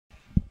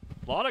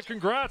A lot of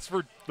congrats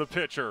for the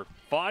pitcher.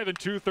 5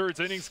 2/3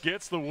 innings,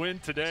 gets the win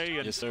today.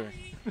 And yes, sir.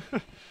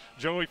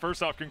 Joey,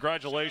 first off,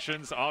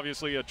 congratulations.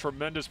 Obviously a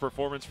tremendous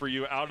performance for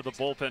you out of the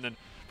bullpen. And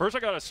first I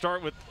got to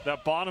start with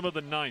that bottom of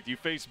the ninth. You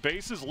faced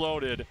bases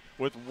loaded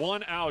with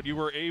 1 out. You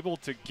were able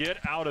to get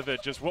out of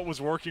it. Just what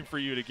was working for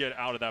you to get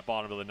out of that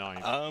bottom of the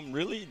ninth?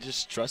 Really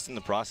just trusting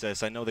the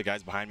process. I know the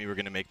guys behind me were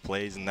going to make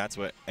plays, and that's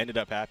what ended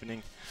up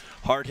happening.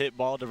 Hard hit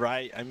ball to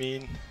right. I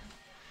mean,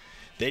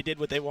 they did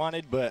what they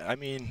wanted, but, I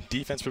mean,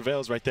 defense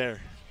prevails right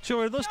there.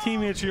 Joey, those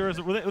teammates of yours,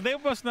 they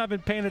must not have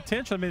been paying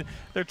attention. I mean,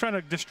 they're trying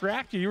to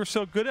distract you. You were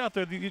so good out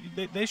there.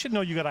 They should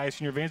know you got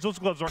ice in your veins. Those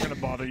gloves aren't going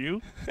to bother you.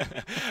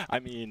 I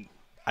mean,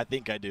 I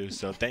think I do,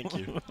 so thank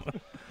you.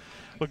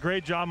 Well,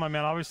 great job, my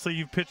man. Obviously,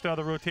 you've pitched out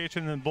of the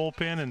rotation and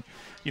bullpen, and,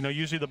 you know,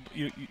 usually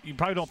you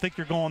probably don't think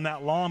you're going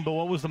that long, but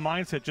what was the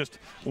mindset, just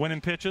winning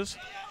pitches?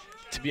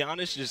 To be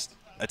honest, just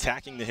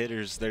attacking the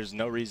hitters. There's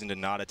no reason to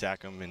not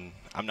attack them, and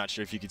I'm not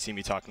sure if you could see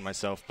me talking to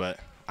myself, but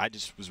I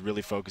just was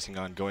really focusing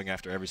on going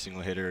after every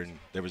single hitter, and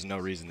there was no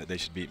reason that they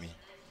should beat me.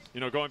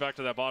 You know, going back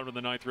to that bottom of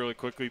the ninth really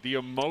quickly, the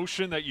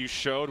emotion that you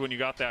showed when you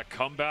got that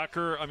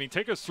comebacker, I mean,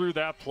 take us through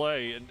that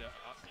play. And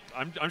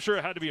I'm sure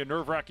it had to be a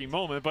nerve-wracking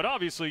moment, but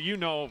obviously you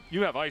know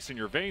you have ice in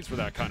your veins for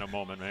that kind of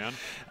moment, man.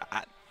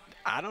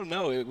 I don't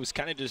know. It was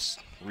kind of just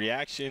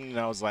reaction, and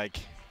I was like,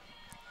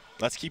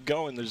 let's keep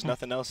going. There's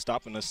nothing else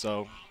stopping us,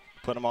 so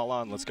put them all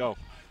on. Let's go.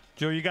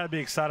 Joe, you got to be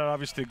excited,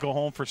 obviously, to go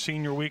home for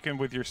senior weekend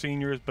with your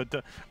seniors,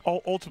 but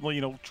ultimately,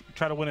 you know,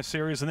 try to win a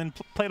series and then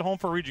play at home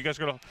for a region. You guys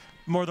are going to,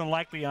 more than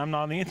likely, I'm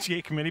not on the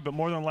NCAA committee, but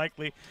more than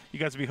likely, you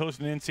guys will be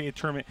hosting an NCAA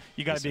tournament.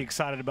 You got to be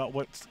excited about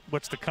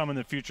what's to come in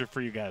the future for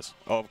you guys.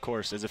 Oh, of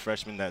course. As a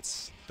freshman,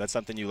 that's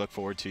something you look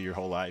forward to your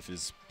whole life,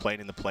 is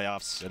playing in the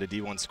playoffs at a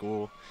D1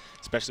 school,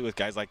 especially with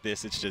guys like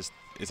this.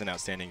 It's an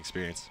outstanding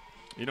experience.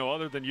 You know,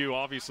 other than you,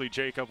 obviously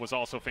Jacob was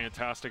also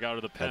fantastic out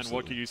of the pen. Absolutely.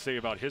 What can you say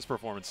about his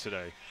performance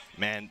today?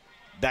 Man,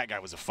 that guy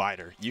was a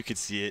fighter. You could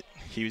see it.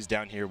 He was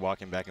down here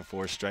walking back and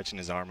forth, stretching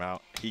his arm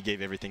out. He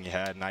gave everything he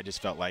had, and I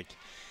just felt like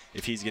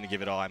if he's going to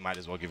give it all, I might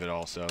as well give it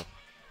all. So it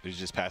was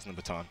just passing the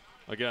baton.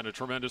 Again, a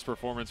tremendous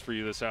performance for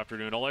you this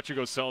afternoon. I'll let you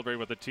go celebrate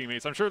with the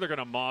teammates. I'm sure they're going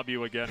to mob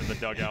you again in the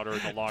dugout or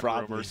in the locker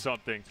room or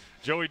something.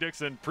 Joey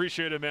Dixon,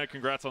 appreciate it, man.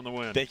 Congrats on the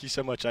win. Thank you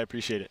so much. I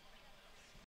appreciate it.